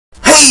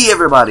Hey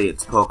everybody,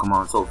 it's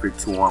Pokemon Soul Freak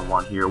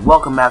 211 here.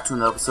 Welcome back to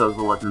another episode of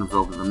The Legend of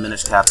Zelda the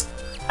Minish Cap.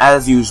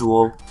 As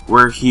usual,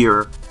 we're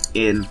here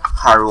in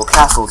Hyrule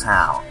Castle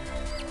Town.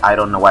 I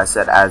don't know why I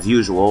said as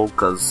usual,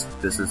 because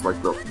this is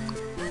like the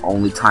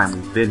only time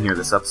we've been here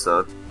this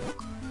episode.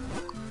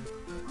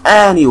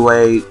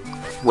 Anyway,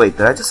 wait,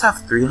 did I just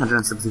have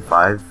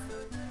 365?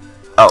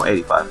 Oh,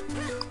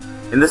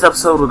 85. In this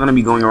episode, we're going to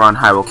be going around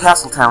Hyrule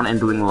Castle Town and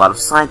doing a lot of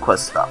side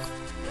quest stuff.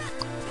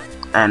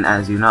 And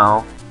as you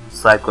know,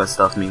 side quest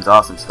stuff means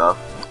awesome stuff.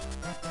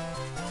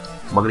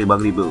 Buggity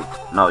buggity boo.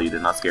 No, you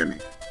did not scare me.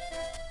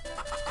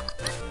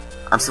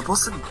 I'm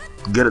supposed to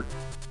get a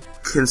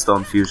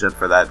Kinstone fusion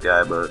for that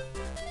guy, but...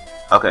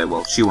 okay,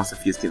 well, she wants to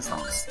fuse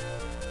Kinstones.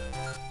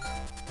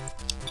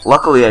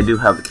 Luckily, I do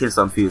have the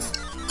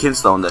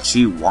Kinstone that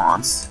she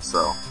wants,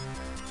 so...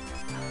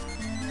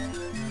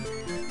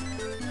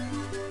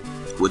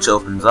 which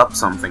opens up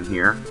something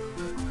here.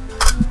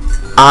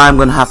 I'm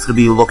gonna have to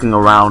be looking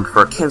around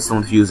for a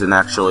Kinstone fusion,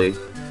 actually.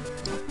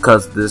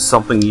 Because there's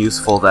something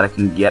useful that I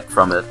can get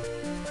from it.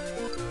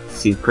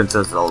 See,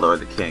 Princess Zelda or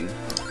the King.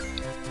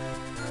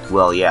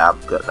 Well, yeah,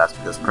 that's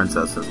because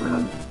Princess has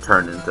been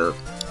turned into...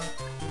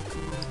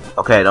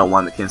 okay, I don't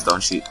want the Kinstone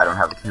I don't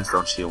have the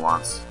Kinstone she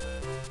wants.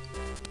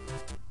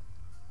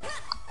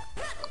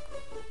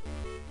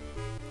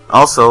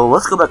 Also,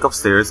 let's go back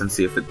upstairs and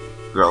see if the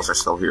girls are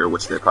still here,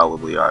 which they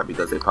probably are,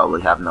 because they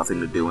probably have nothing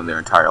to do in their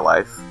entire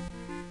life.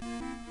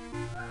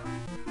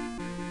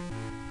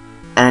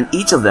 And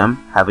each of them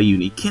have a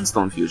unique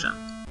Kinstone fusion.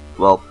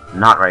 Well,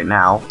 not right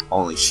now,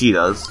 only she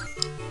does.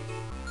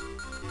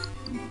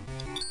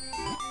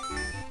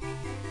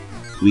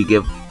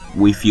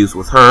 We fuse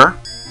with her.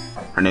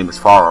 Her name is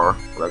Faror,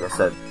 like I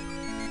said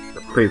in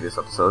the previous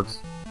episodes.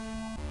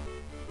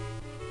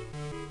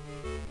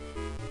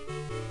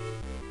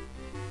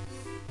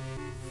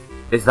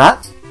 Is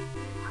that?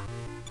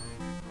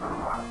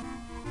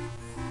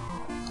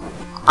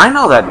 I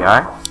know that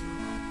guy.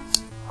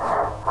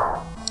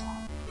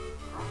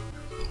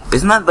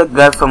 Isn't that the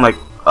guy from, like,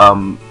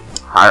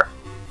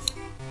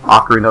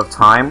 Ocarina of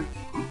Time?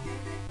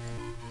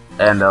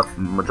 And,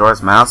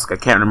 Majora's Mask? I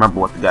can't remember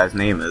what the guy's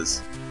name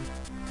is.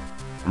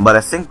 But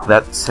I think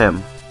that's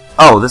him.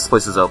 Oh, this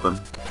place is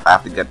open. I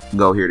have to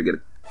go here to get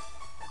a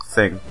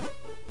thing.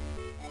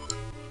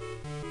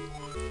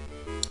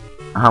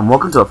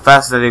 Welcome to a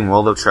fascinating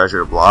world of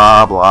treasure,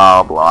 blah,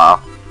 blah, blah.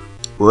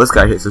 Well, this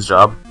guy hates his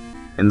job.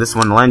 In this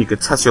Wonderland, you can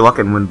test your luck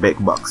and win big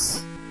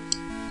bucks.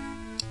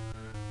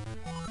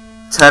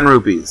 10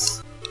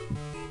 rupees.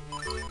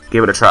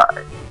 Give it a try.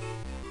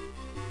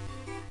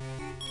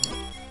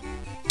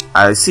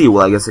 I see,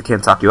 well, I guess I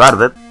can't talk you out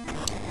of it.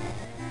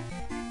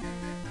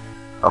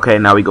 Okay,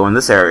 now we go in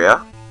this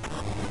area.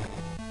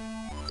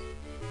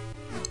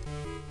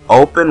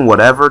 Open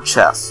whatever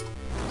chest.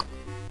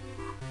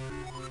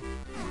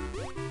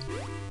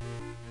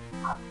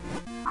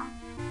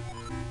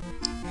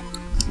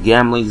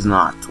 Gambling's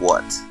not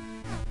what?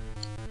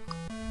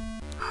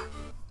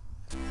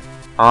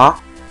 Huh?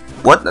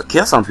 What? The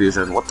Kinstone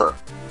fusion? What the?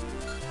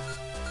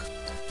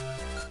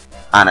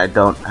 And I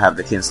don't have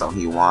the Kinstone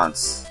he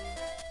wants.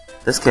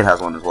 This kid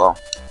has one as well.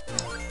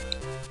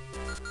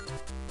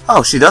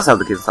 Oh, she does have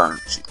the Kinstone.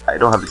 I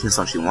don't have the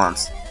Kinstone she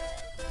wants.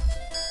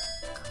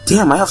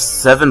 Damn, I have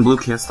 7 blue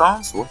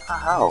Kinstones? What the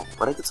hell?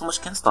 Why'd I get so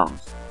much Kinstones?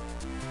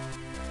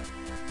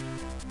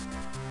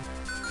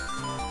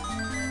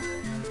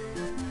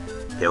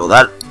 Okay, well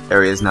that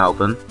area is now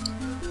open.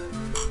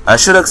 I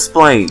should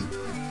explain.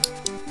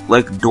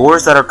 Like,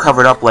 doors that are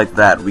covered up like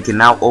that, we can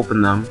now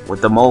open them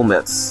with the mole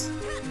mitts.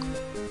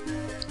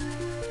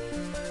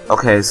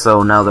 Okay,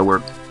 so now that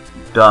we're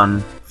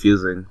done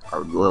fusing a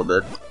little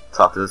bit,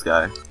 talk to this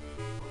guy.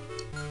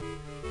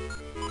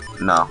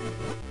 No.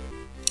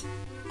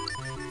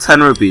 10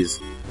 rupees.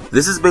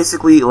 This is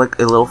basically like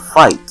a little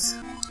fight.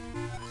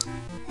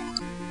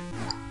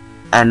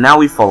 And now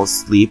we fall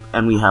asleep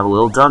and we have a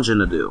little dungeon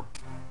to do.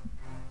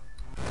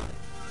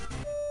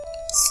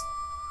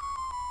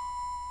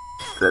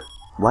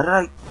 Why did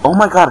I... oh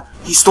my god,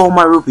 he stole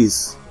my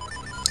rupees.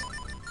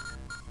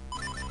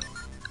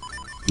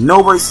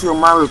 Nobody steal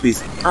my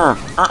rupees.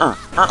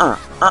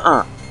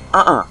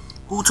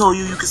 Who told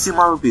you you could steal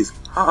my rupees?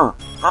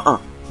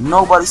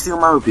 Nobody steal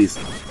my rupees.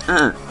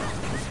 I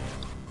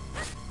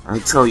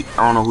tell you, I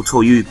don't know who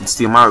told you you can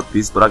steal my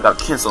rupees, but I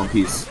got a Kinstone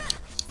piece.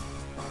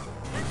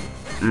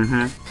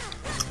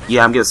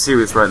 Yeah, I'm getting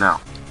serious right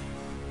now.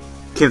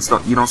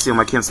 Kinstone, you don't steal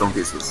my Kinstone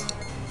pieces.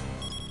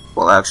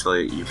 Well,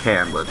 actually, you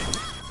can, but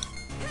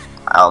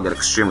I'll get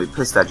extremely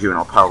pissed at you and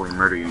I'll probably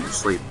murder you in your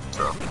sleep,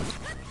 so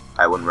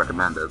I wouldn't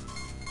recommend it.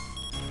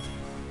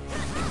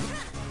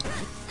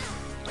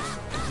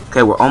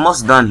 Okay, we're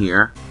almost done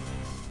here.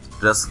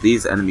 Just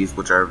these enemies,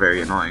 which are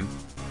very annoying.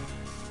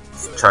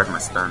 Let's charge my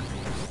stun.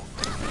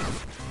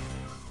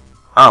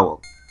 Oh, well,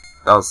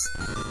 that was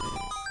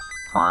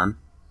fun.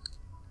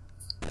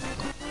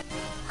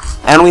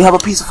 And we have a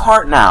piece of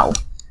heart now!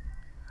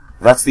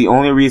 That's the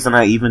only reason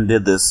I even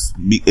did this,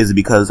 is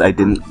because I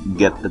didn't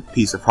get the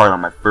piece of heart on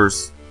my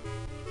first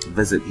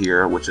visit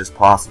here, which is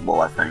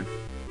possible, I think.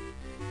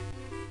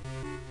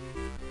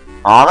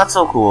 Aw, that's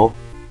so cool.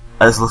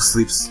 As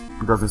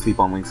doesn't sleep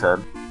on Link's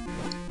head.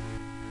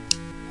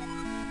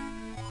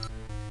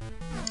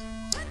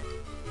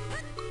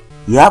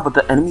 Yeah, but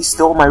the enemy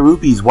stole my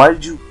rupees. Why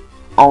did you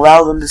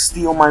allow them to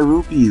steal my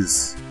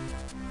rupees?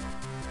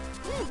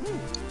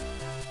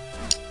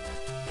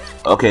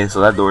 Okay, so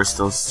that door is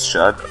still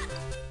shut.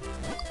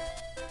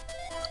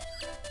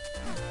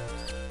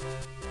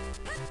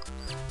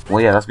 Well,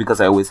 yeah, that's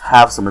because I always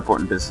have some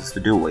important business to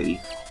do,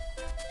 lady.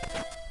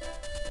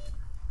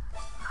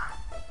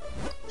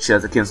 She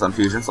has a Kinstone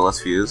fusion, so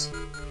let's fuse.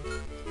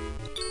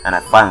 And I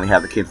finally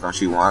have the Kinstone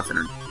she wants,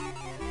 and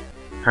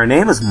her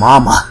name is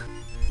Mama.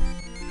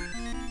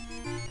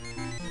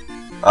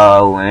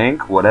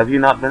 Link, what have you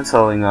not been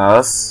telling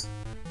us?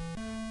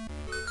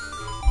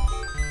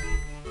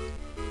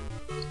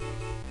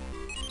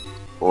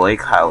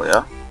 Lake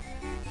Hylia.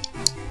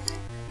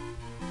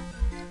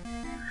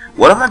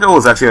 What if that girl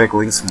was actually like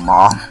Link's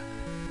mom?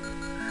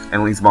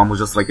 And Link's mom was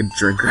just like a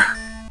drinker?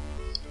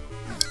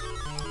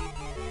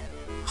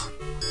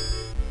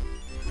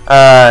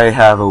 I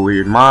have a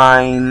weird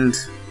mind.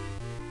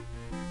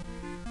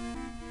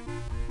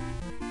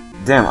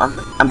 Damn,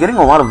 I'm getting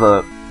a lot of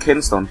the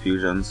Kinstone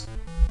fusions.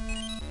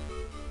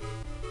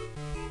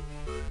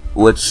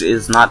 Which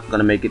is not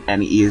gonna make it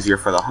any easier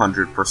for the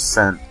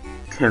 100%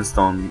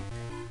 Kinstone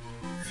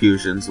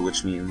fusions,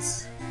 which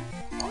means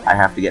I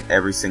have to get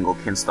every single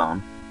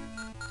Kinstone.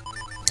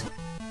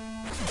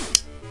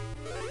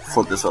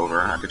 Flip this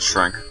over, I could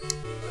shrink.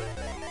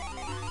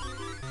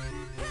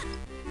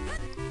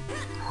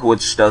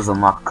 Which does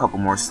unlock a couple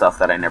more stuff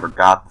that I never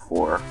got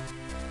before.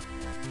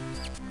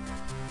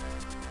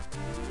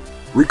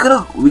 We could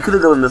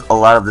have done a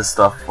lot of this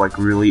stuff like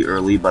really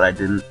early, but I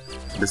didn't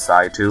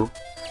decide to.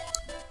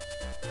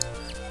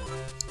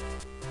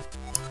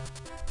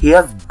 He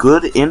has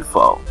good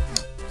info.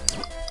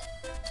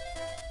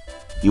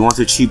 You want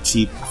to cheap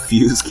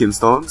fuse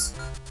Kinstones?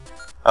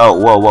 Oh,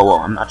 whoa,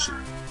 I'm not cheap.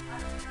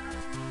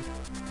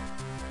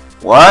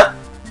 What?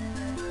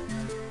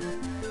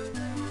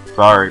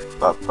 Sorry,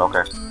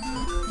 okay.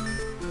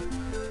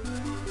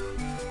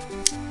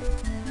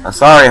 I'm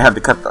sorry I had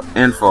to cut the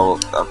info,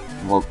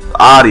 well,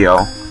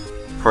 audio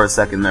for a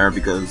second there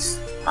because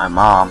my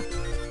mom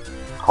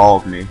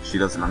called me. She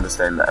doesn't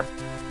understand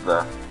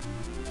the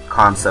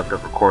concept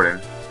of recording.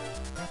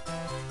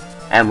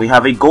 And we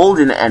have a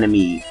golden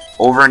enemy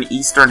over in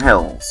Eastern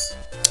Hills.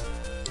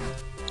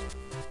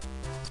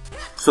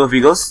 So if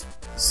you go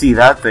see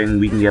that thing,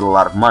 we can get a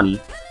lot of money.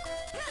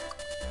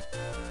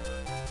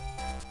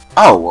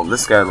 Oh, well,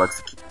 this guy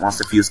wants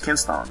to fuse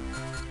Kinstone.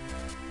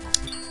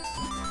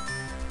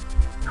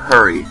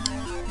 Hurry.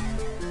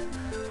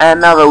 And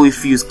now that we've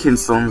fused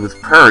Kinstone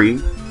with Purry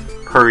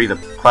the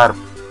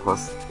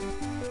platypus.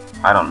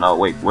 I don't know,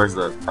 wait, where's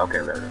the... Okay,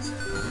 there it is.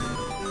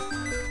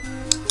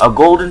 A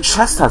golden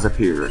chest has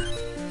appeared.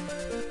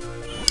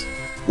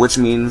 Which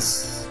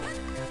means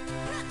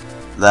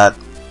that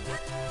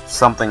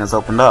something has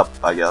opened up,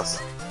 I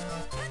guess.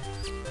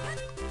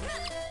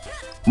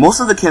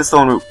 Most of these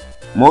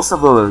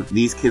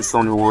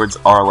Kinstone rewards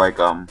are like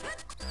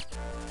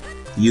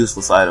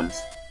useless items.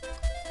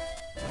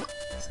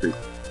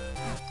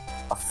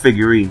 A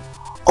figurine.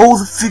 Oh,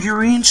 the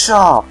figurine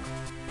shop!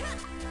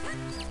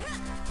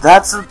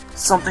 That's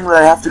something that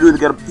I have to do to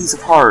get a piece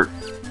of heart.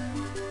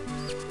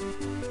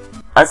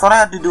 I thought I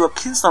had to do a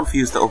Kinstone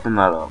fuse to open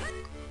that up.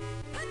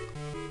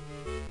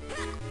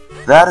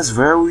 That is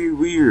very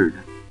weird.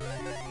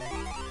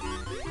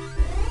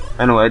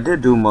 Anyway, I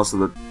did do most of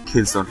the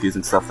Kinstone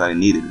fusing stuff that I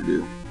needed to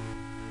do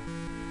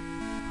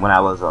when I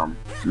was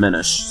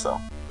Minish, so.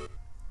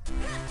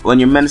 When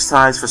you're Minish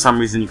size, for some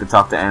reason you can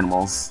talk to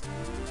animals.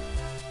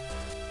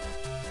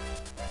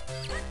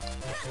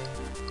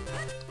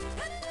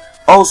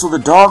 Oh, so the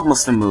dog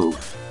must have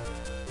moved.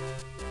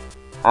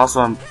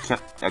 Also,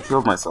 I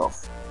killed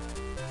myself.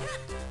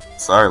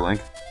 Sorry, Link.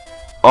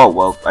 Oh,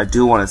 well, I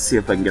do want to see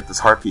if I can get this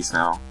heart piece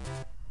now.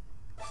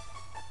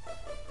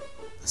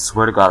 I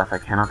swear to God, if I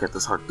cannot get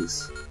this heart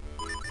piece.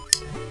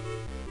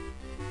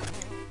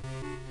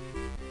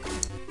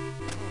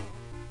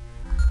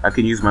 I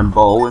can use my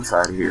bow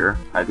inside here.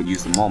 I could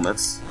use the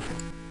moments.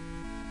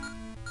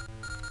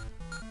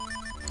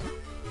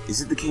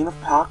 Is it the King of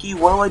Pocky?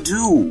 What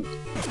do?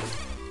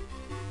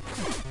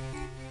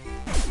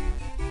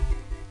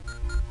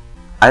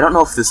 I don't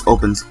know if this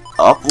opens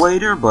up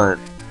later, but...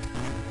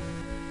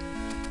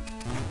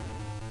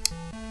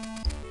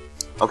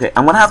 Okay,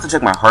 I'm gonna have to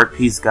check my heart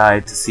piece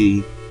guide to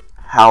see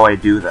how I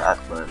do that,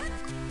 but...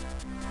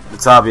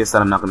 It's obvious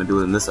that I'm not gonna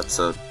do it in this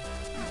episode.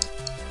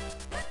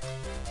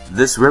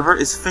 This river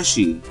is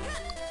fishy.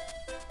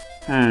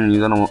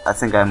 I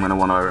think I'm gonna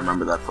want to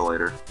remember that for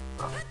later.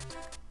 So.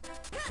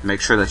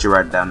 Make sure that you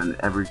write it down in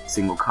every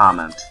single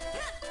comment.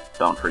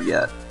 Don't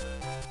forget.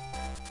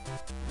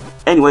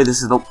 Anyway,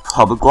 this is the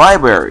public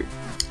library.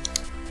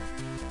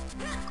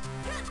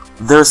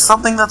 There's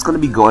something that's gonna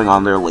be going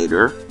on there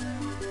later.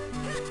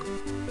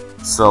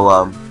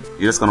 So,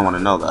 you're just gonna want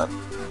to know that.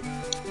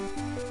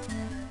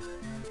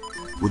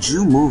 Would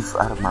you move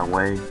out of my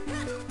way?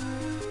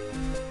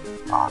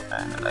 Aw,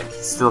 man, I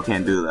still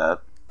can't do that.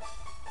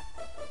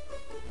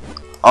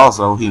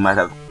 Also, he might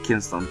have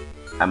kinstone.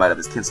 I might have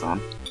his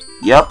kinstone.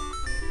 Yep.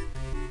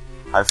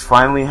 I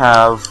finally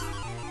have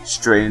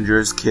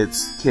Stranger's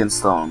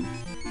kinstone.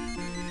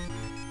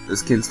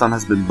 This kinstone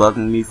has been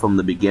bugging me from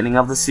the beginning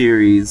of the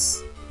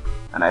series,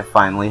 and I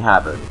finally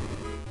have it.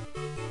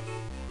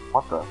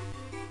 What the?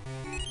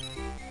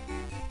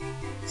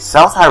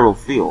 South Hyrule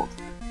Field.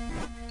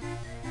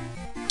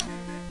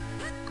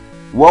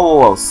 Whoa, whoa,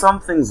 whoa,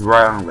 something's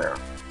wrong there.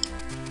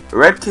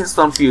 Red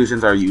kinstone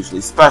fusions are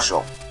usually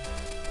special.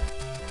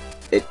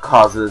 It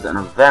causes an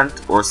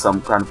event or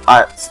some kind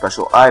of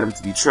special item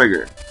to be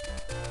triggered.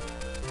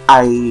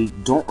 I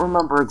don't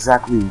remember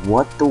exactly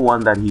what the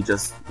one I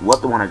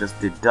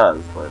just did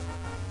does, but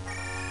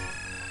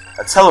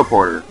a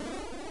teleporter.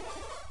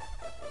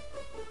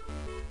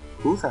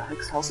 Who the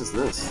heck's house is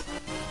this?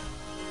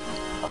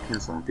 A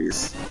kinstone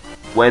piece.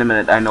 Wait a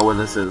minute, I know where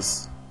this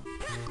is.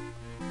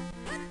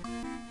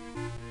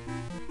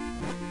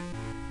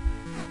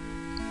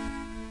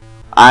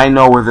 I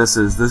know where this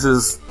is. This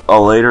is a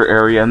later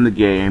area in the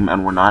game,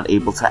 and we're not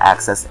able to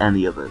access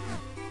any of it.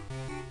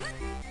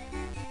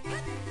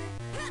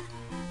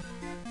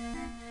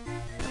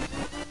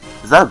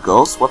 Is that a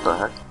ghost? What the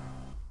heck?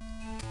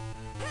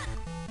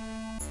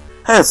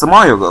 Hey, it's the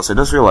Mario ghost. I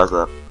just realized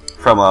that.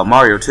 From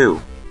Mario 2.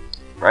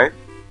 Right?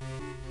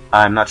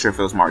 I'm not sure if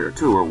it was Mario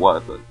 2 or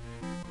what, but...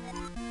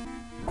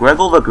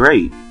 Greggle the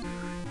Great.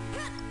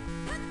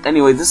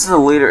 Anyway, this is a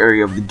later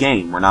area of the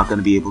game. We're not going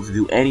to be able to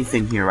do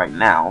anything here right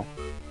now.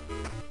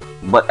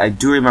 But I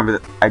do remember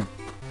that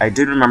I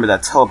did remember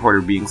that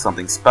teleporter being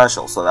something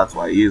special, so that's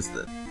why I used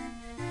it.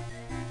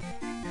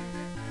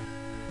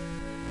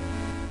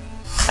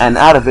 And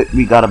out of it,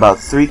 we got about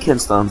 3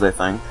 kinstones, I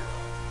think.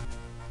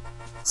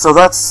 So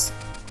that's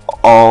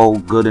all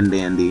good and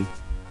dandy.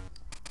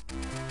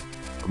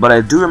 But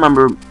I do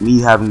remember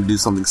me having to do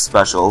something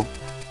special.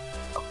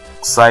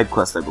 Side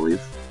quest, I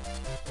believe.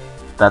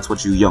 That's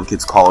what you young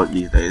kids call it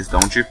these days,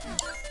 don't you?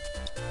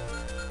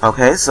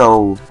 Okay,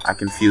 so I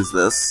can fuse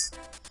this.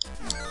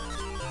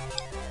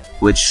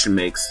 Which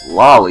makes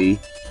Lolly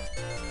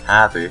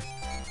happy.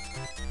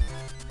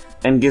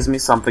 And gives me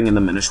something in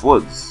the Minish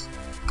Woods.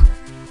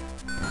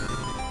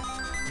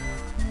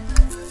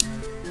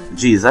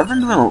 Jeez, I've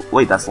been doing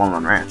wait, that's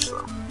Lone Ranch,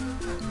 though.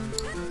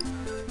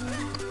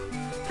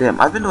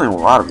 Damn, I've been doing a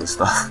lot of this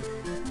stuff.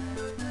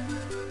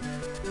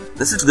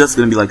 This is just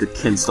gonna be like a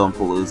Kinstone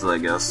Palooza, I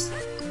guess.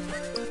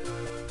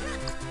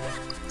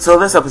 So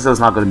this episode's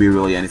not gonna be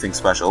really anything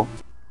special.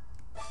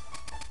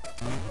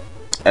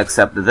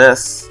 Except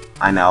this,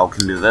 I now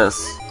can do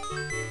this.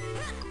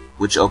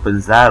 Which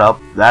opens that up.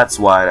 That's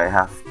why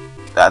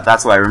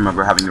that's why I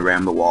remember having to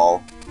ram the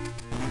wall.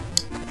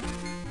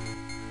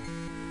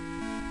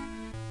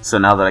 So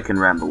now that I can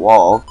ram the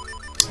wall,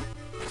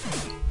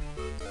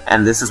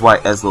 and this is why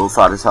Ezlo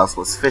thought his house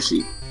was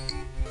fishy.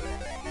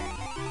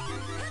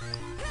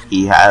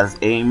 He has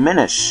a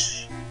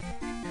Minish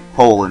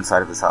hole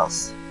inside of his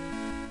house.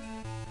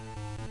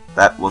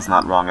 That was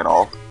not wrong at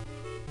all.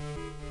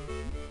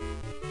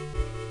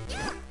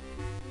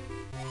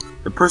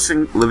 The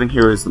person living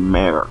here is the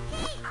mayor.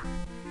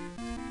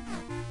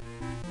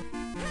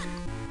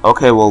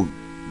 Okay, well,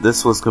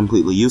 this was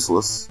completely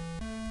useless.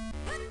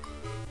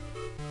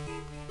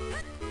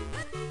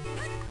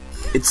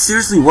 It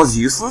seriously was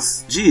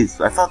useless?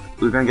 Jeez, I thought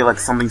we were gonna get like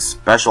something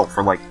special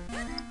for like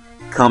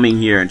coming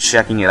here and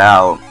checking it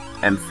out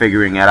and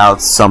figuring it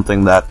out,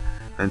 something that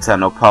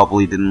Nintendo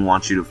probably didn't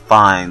want you to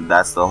find.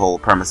 That's the whole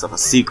premise of a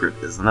secret,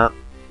 isn't it?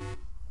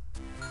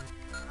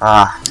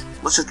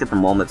 Let's just get the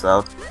moments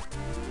out.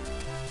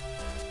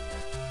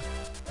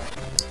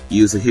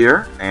 Use it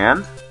here,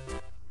 and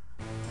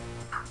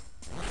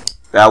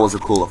that was a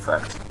cool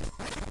effect.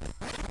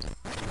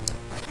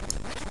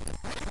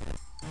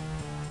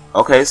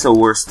 Okay, so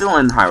we're still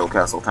in Hyrule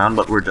Castle Town,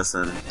 but we're just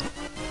in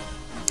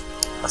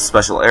a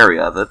special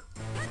area of it.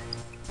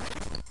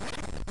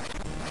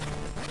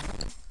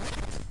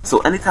 So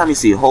anytime you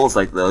see holes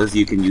like those,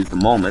 you can use the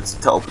moments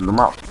to open them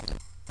up.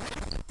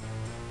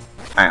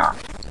 Hang on.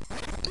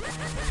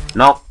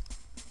 Nope.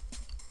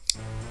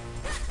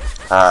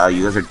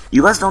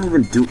 You guys don't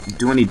even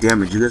do any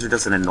damage. You guys are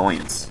just an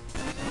annoyance.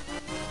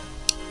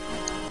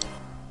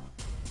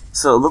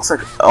 So it looks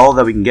like all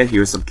that we can get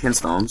here is some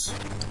kinstones.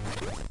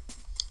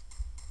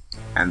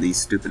 And these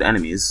stupid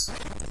enemies.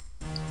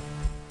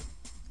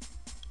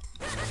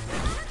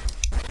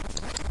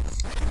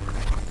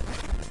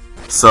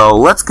 So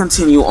let's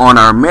continue on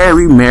our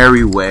merry,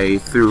 merry way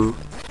through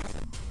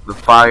the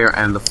fire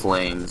and the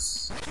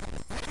flames.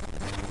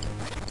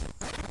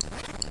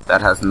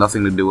 That has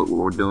nothing to do with what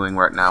we're doing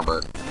right now,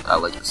 but I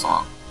like the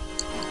song.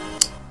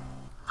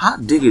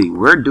 Hot diggity,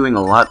 we're going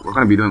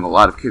to be doing a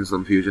lot of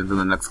Kinstone fusions in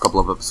the next couple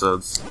of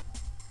episodes.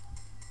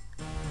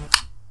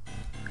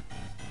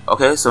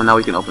 Okay, so now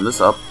we can open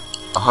this up.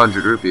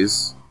 100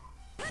 rupees.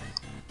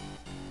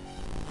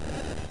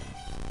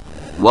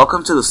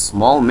 Welcome to the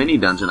small mini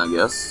dungeon, I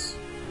guess.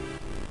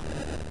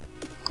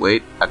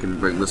 Wait, I can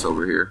bring this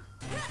over here.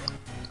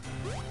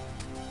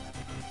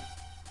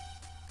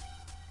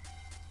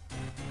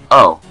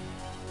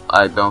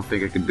 I don't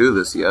think I can do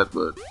this yet,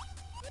 but...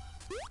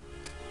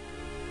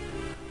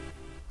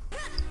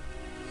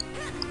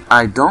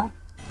 I don't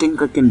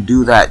think I can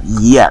do that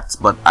yet,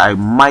 but I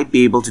might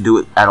be able to do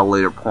it at a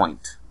later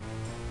point.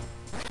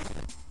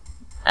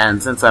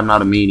 And since I'm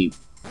not a meanie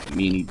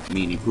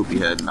poopy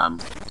head, and I'm...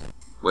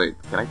 Wait,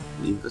 can I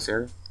leave this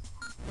area?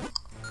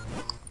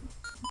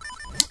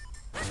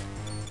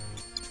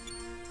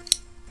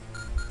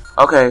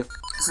 Okay,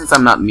 since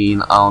I'm not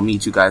mean, I'll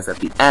meet you guys at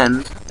the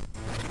end.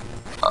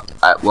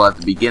 At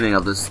the beginning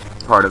of this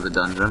part of the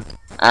dungeon.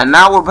 And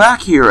now we're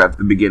back here at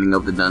the beginning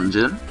of the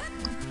dungeon.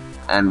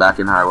 And back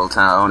in Hyrule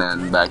Town,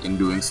 and back in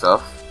doing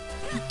stuff.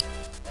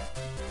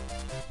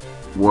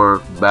 We're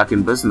back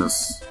in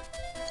business.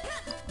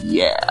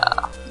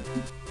 Yeah.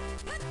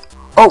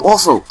 Oh,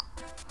 also,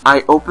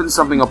 I opened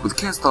something up with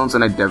Kinstones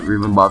and I never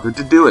even bothered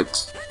to do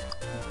it.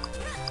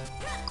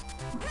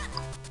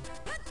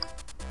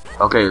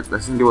 Okay, I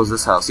think it was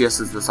this house. Yes,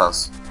 it's this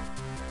house.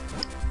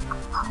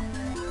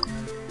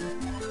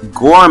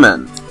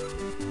 Gorman.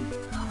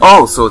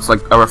 Oh, so it's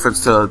like a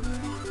reference to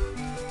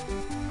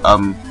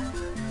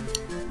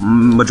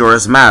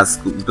Majora's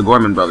Mask, the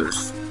Gorman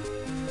brothers.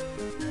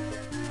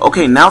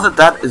 Okay, now that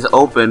that is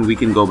open, we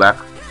can go back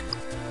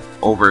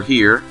over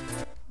here.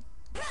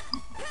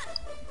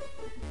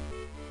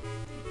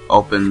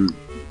 Open,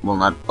 well,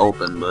 not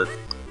open, but...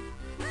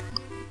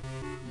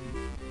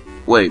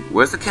 Wait,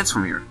 where's the kids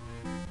from here?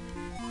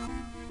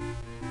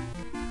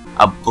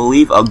 I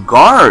believe a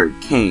guard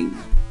came.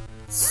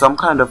 Some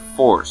kind of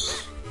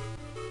force.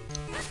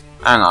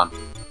 Hang on.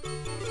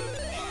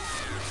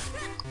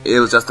 It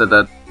was just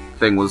that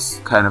thing was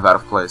kind of out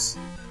of place.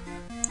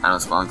 And I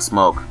was smelling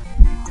smoke.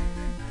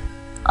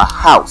 A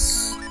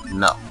house.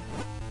 No.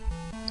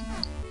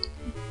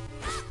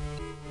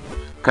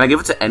 Can I give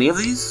it to any of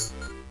these?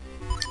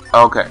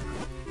 Okay.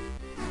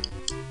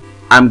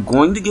 I'm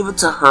going to give it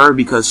to her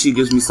because she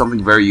gives me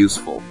something very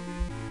useful.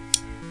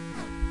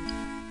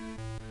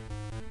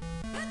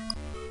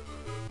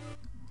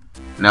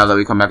 Now that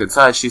we come back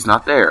inside, she's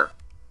not there.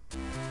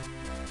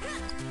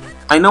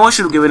 I know I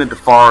should have given it to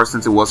Far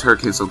since it was her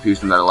Kinstone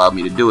Fusion that allowed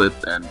me to do it,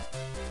 and...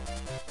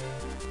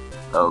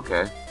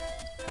 Okay.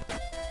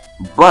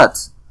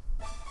 But,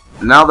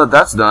 now that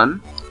that's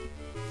done,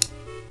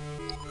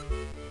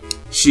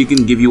 she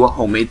can give you a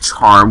homemade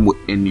charm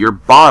in your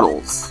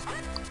bottles.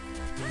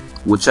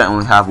 Which I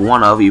only have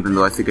one of, even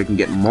though I think I can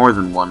get more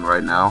than one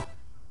right now.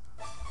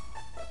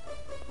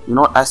 You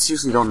know what, I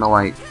seriously don't know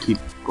why I keep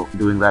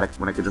doing that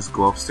when I could just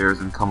go upstairs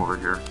and come over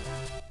here.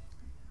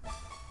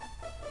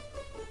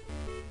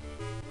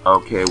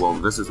 Okay, well,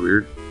 this is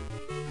weird.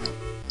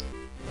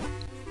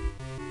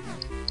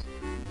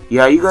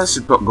 Yeah, you guys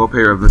should go pay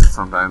her a visit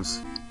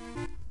sometimes.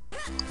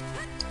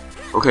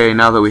 Okay,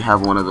 now that we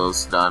have one of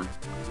those done.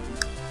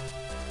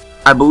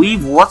 I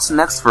believe what's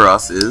next for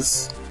us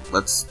is...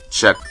 Let's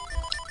check.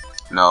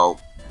 No,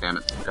 damn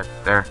it.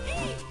 There.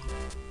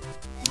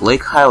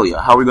 Lake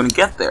Hylia. How are we going to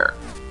get there?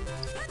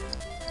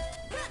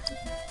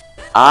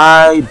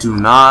 I do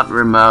not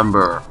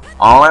remember.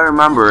 All I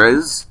remember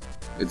is...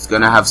 It's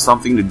gonna have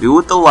something to do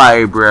with the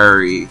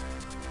library.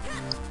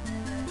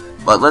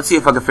 But let's see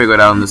if I can figure it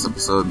out in this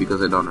episode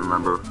because I don't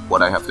remember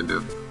what I have to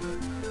do.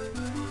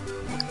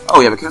 Oh,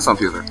 we have a Kinstone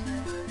Fuser.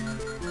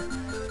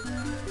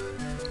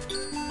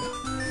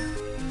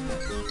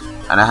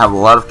 And I have a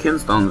lot of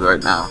Kinstones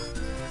right now.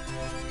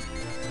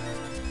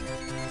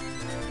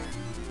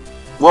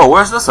 Whoa,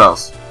 where's this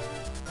house?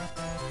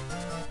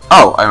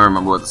 Oh, I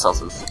remember what this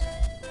house is.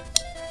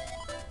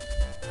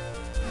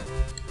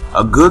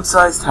 A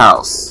good-sized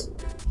house.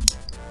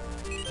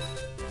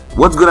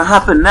 What's gonna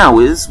happen now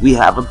is we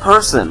have a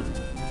person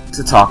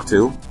to talk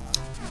to,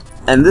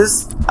 and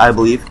this, I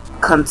believe,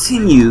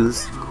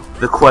 continues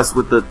the quest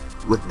with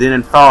Din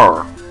and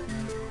Farah.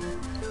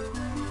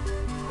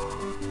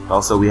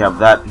 Also, we have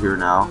that here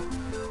now.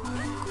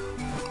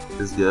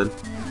 Is good.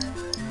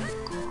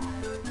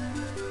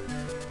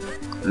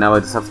 Now I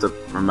just have to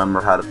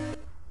remember how to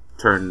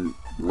turn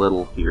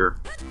little here.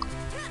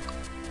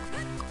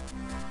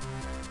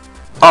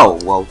 Oh,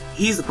 well,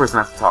 he's the person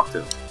I have to talk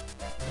to.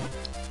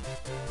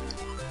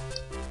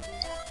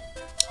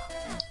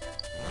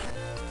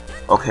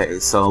 Okay,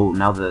 so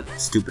now the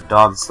stupid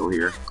dog is still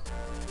here.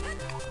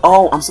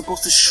 Oh, I'm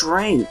supposed to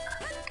shrink!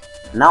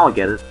 Now I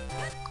get it.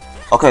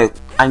 Okay,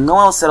 I know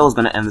I said I was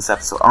going to end this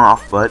episode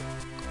off, but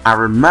I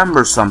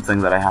remember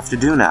something that I have to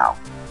do now.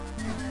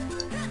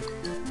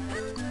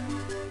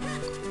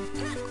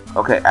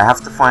 Okay, I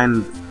have to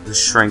find the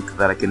shrink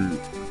that I can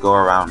go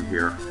around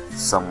here.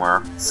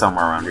 Somewhere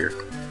around here.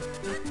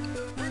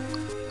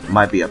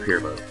 Might be up here,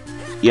 but...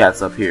 Yeah,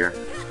 it's up here.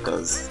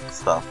 Because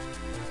stuff.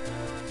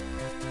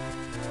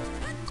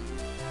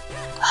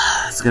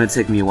 It's gonna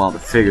take me a while to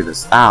figure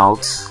this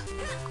out.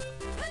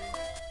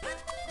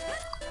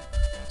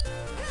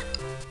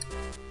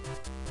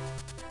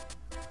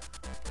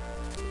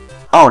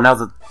 Oh, now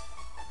that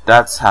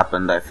that's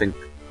happened, I think...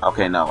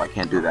 Okay, no, I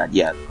can't do that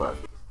yet, but...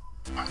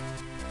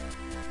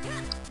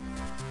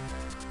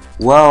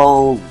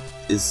 Well,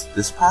 is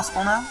this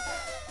possible now?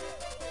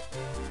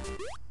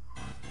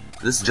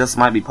 This just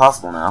might be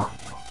possible now.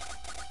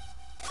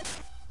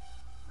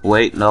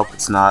 Wait, nope,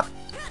 it's not.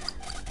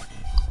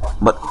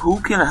 But who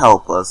can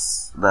help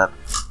us that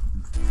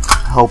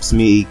helps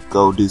me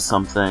go do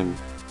something?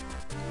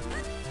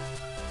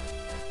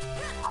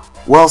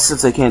 Well,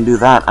 since I can't do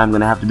that, I'm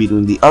gonna have to be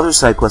doing the other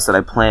side quest that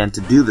I planned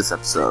to do this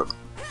episode.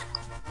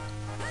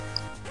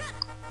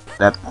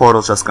 That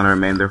portal's just gonna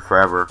remain there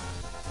forever.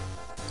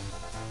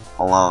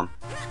 Alone.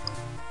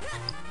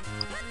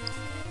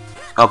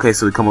 Okay,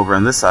 so we come over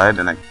on this side,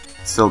 and I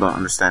still don't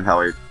understand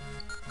how I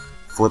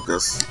flip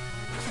this.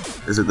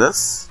 Is it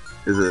this?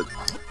 Is it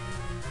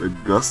the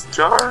gust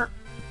jar?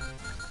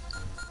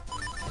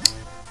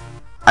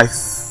 I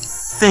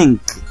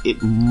think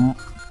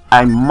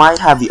I might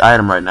have the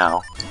item right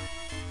now.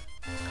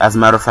 As a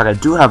matter of fact, I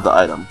do have the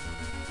item.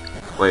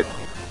 Wait.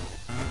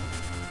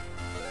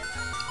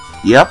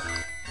 Yep.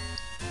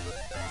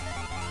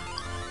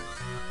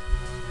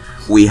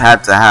 We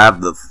had to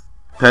have the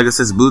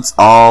Pegasus boots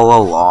all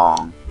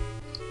along.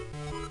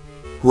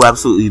 Who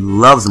absolutely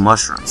loves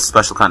mushrooms.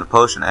 Special kind of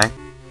potion, eh?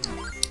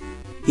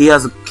 He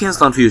has a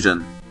Kinstone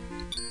Fusion.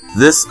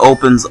 This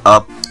opens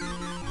up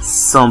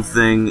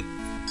something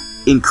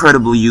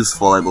incredibly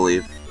useful, I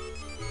believe.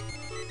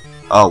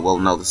 Oh, well,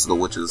 no, this is the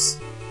witch's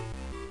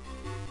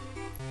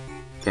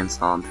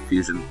Kinstone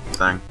Fusion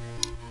thing.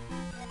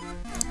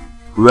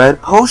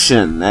 Red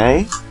potion,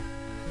 eh?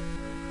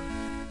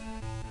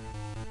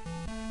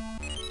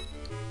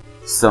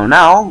 So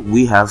now,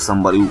 we have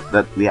somebody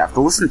that we have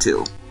to listen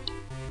to.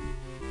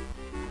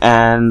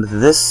 And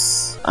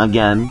this,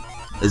 again,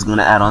 is going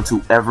to add on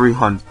to every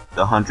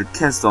 100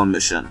 Kinstone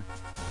mission.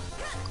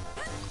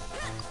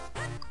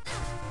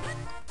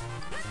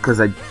 Because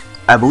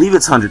I believe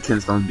it's 100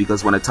 Kinstones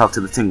because when I talked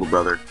to the Tingle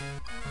Brother.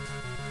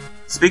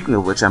 Speaking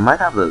of which, I might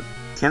have the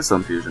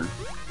Kinstone Fusion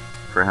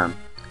for him.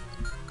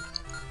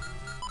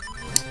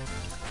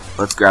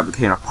 Let's grab the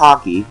cane of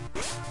Pocky.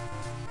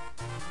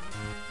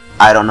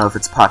 I don't know if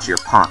it's Pachi or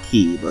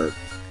Pocky, but...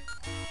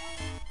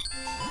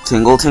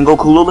 Tingle, Tingle,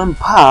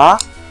 Kululimpa!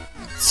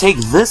 Take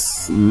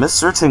this,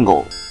 Mr.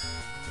 Tingle.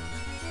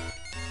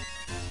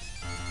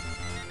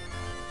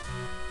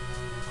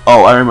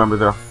 Oh, I remember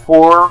there are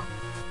 4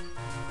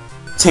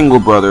 Tingle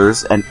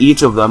Brothers, and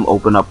each of them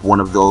open up one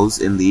of those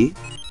in the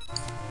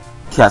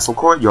Castle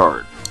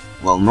Courtyard.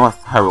 Well,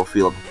 North Hyrule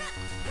Field,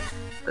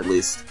 at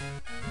least.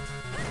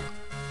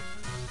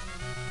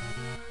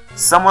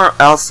 Somewhere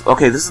else...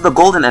 Okay, this is the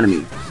golden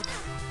enemy.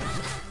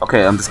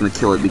 Okay, I'm just gonna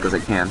kill it because I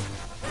can.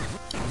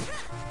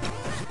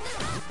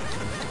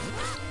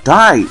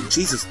 Die!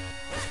 Jesus!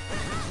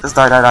 Just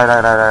die, die, die,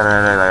 die, die, die,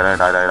 die, die,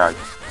 die, die, die.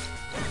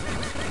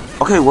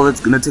 Okay, well, it's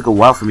gonna take a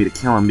while for me to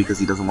kill him because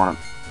he doesn't want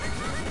to...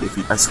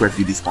 I swear if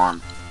you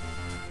despawn.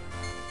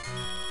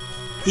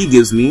 He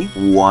gives me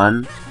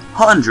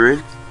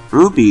 100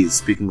 rupees.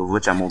 Speaking of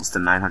which, I'm almost to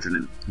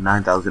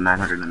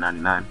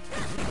 9,999.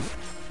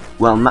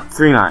 Well, not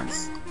 3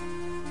 nines.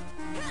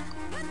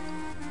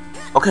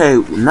 Okay,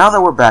 now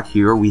that we're back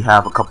here, we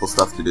have a couple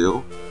stuff to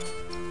do.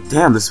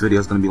 Damn, this video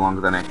is gonna be longer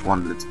than I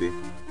wanted it to be.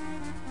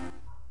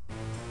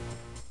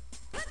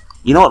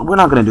 You know what, we're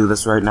not gonna do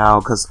this right now,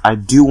 because I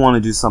do want to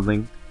do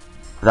something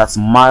that's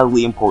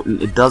mildly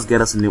important. It does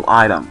get us a new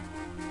item.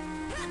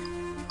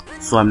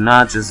 So I'm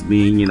not just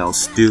being, you know,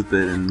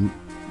 stupid and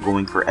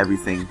going for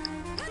everything,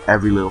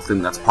 every little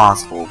thing that's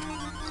possible.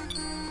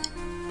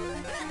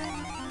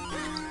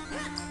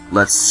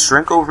 Let's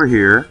shrink over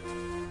here.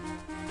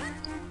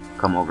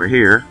 Come over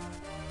here.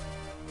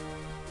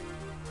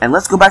 And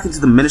let's go back into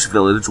the Minish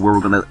village where we're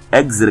gonna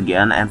exit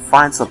again and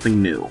find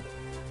something new.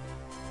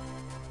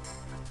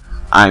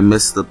 I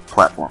missed the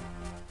platform.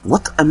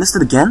 What? I missed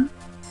it again?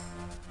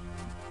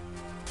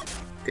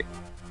 Okay.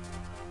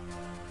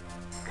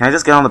 Can I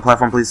just get on the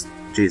platform, please?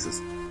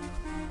 Jesus.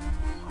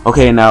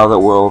 Okay, now that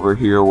we're over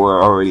here,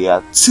 we're already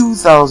at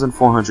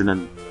 2,400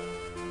 and...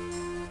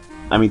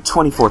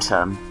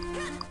 2410.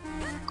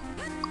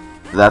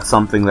 That's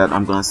something that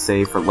I'm gonna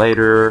save for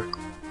later.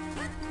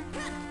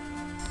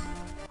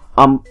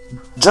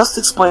 Just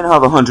explain how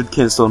the 100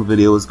 Kinstone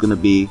video is gonna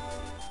be.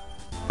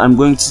 I'm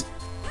going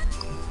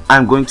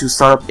to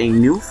start up a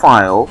new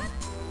file,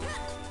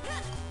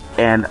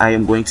 and I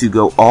am going to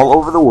go all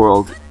over the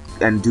world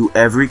and do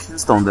every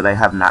Kinstone that I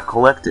have not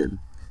collected.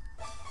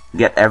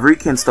 Get every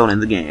Kinstone in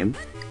the game,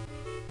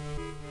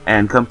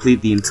 and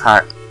complete the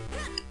entire...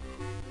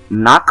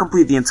 Not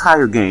complete the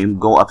entire game,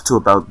 go up to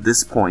about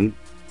this point,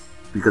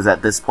 because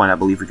at this point I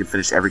believe we can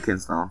finish every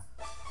Kinstone.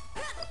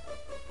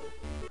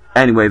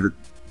 Anyway,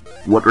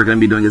 what we're going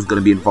to be doing is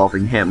going to be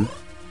involving him.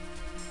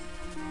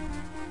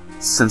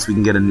 Since we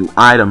can get a new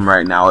item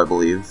right now, I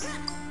believe.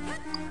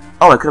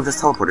 Oh, I could have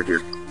just teleported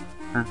here.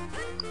 Huh.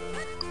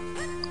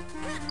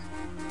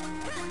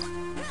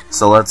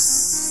 So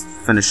let's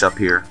finish up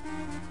here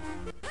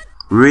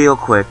real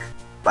quick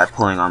by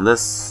pulling on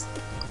this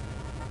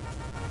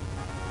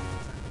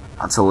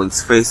until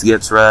Link's face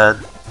gets red.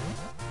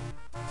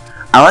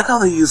 I like how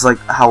they use like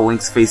how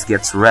Link's face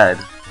gets red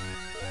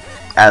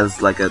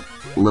as like a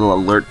little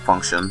alert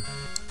function.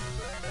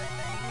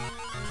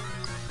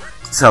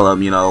 tell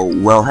him, you know,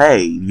 well,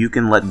 hey, you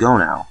can let go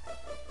now.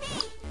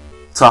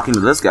 Talking to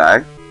this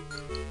guy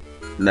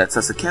nets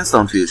us a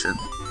Kinstone fusion.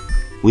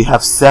 We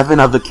have 7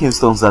 of the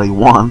Kinstones that he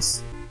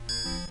wants.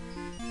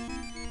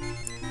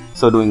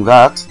 So doing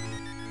that...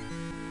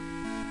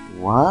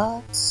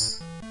 What?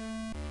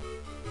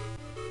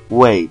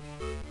 Wait.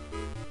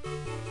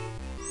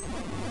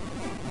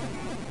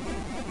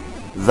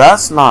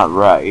 That's not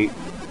right.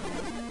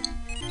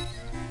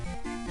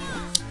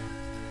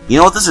 You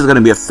know what? This is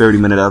gonna be a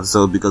 30-minute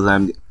episode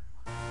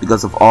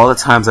because of all the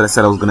times that I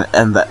said I was gonna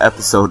end the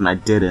episode and I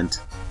didn't.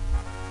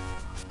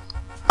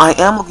 I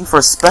am looking for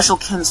a special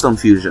Kinstone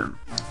fusion.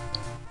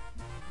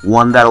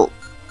 One that'll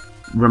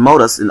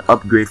remote us an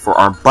upgrade for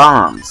our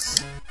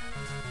bombs.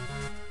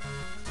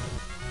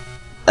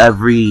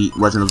 Every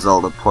Legend of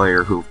Zelda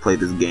player who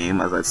played this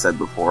game, as I've said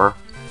before,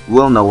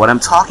 will know what I'm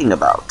talking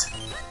about.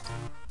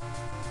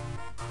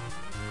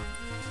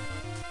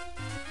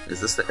 Is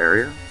this the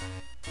area?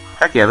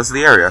 Heck yeah, this is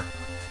the area.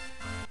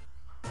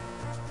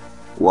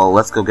 Well,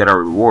 let's go get our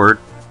reward.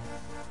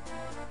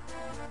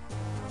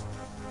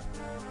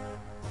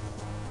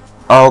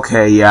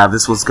 Okay, yeah,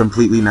 this was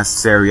completely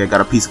necessary. I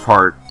got a piece of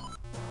heart.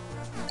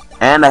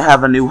 And I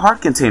have a new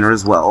heart container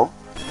as well.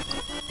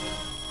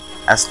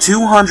 As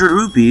 200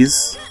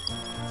 rupees.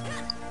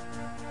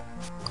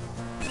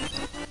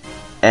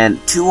 And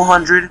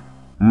 200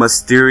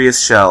 mysterious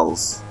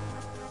shells.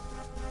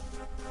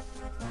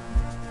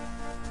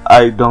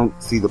 I don't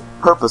see the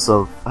purpose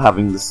of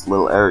having this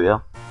little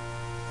area.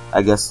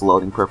 I guess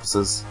loading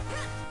purposes.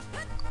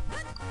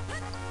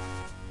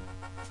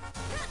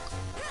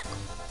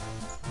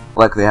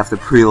 Like they have to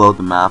preload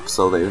the map,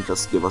 so they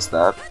just give us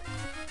that.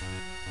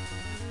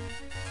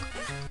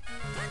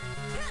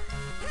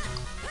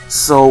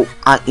 So,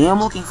 I am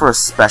looking for a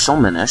special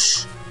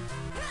Minish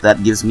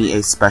that gives me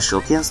a special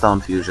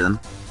Kinstone fusion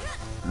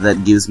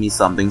that gives me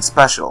something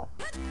special.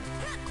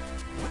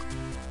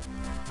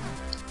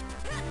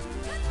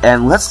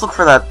 And let's look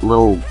for that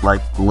little,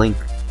 like, link.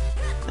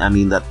 I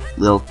mean, the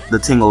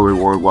tingle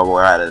reward while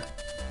we're at it.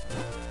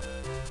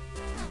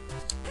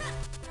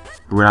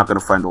 We're not gonna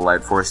find the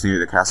light forest near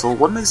the castle.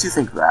 What makes you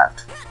think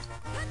that?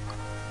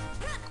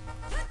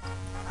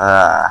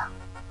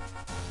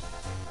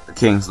 The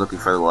king's looking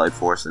for the light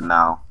forest, and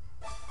now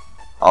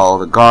all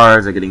the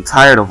guards are getting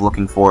tired of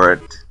looking for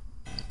it.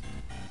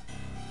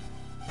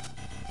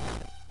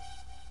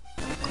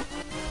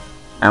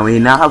 And we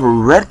now have a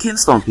red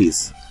Kinstone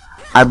piece.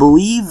 I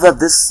believe that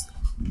this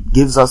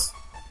gives us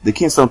the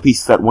Kinstone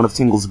piece that one of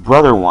Tingle's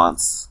brother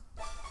wants.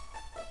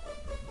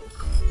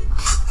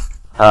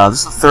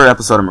 This is the 3rd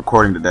episode I'm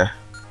recording today.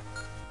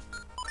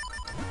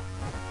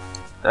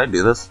 Did I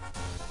do this?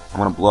 I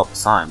want to blow up the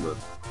sign, but...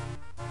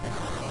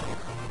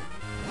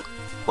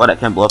 What, I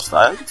can't blow up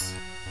signs?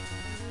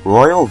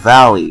 Royal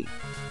Valley.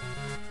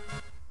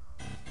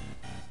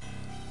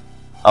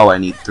 Oh, I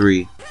need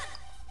 3.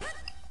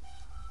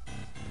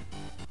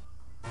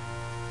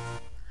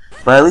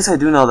 But at least I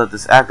do know that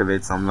this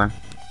activates something.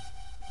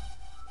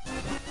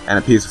 And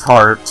a piece of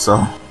heart,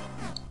 so...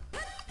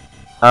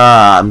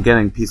 I'm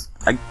getting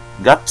I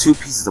got 2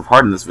 pieces of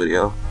heart in this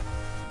video.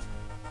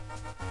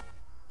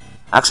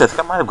 Actually, I think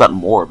I might have gotten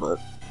more, but...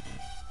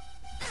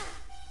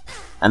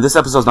 And this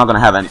episode's not gonna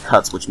have any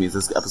cuts, which means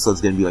this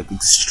episode's gonna be, like,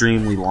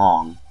 extremely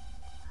long.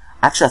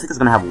 Actually, I think it's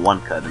gonna have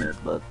 1 cut in it,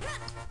 but...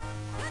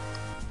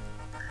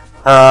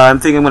 I'm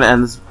thinking I'm gonna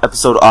end this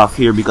episode off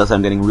here because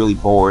I'm getting really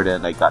bored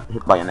and I got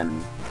hit by an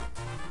enemy.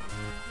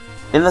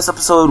 In this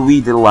episode,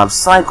 we did a lot of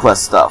side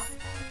quest stuff.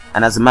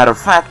 And as a matter of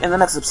fact, in the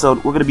next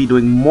episode, we're gonna be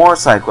doing more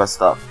side quest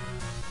stuff.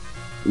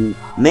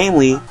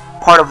 Namely,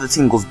 part of the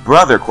Tingle's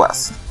brother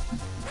quest.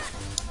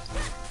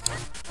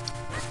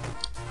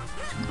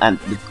 And,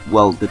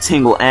 well, the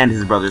Tingle and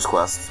his brother's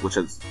quest, which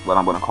is what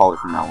I'm gonna call it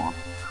from now on.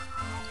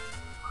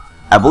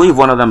 I believe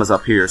one of them is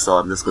up here, so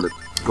I'm just gonna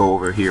go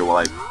over here while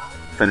I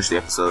finish the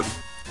episode.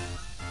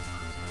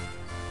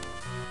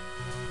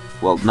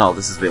 Well, no,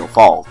 this is Vale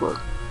Falls, but...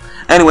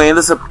 Anyway,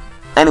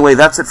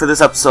 that's it for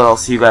this episode. I'll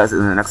see you guys in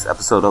the next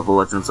episode of The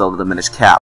Legend of Zelda: The Minish Cap.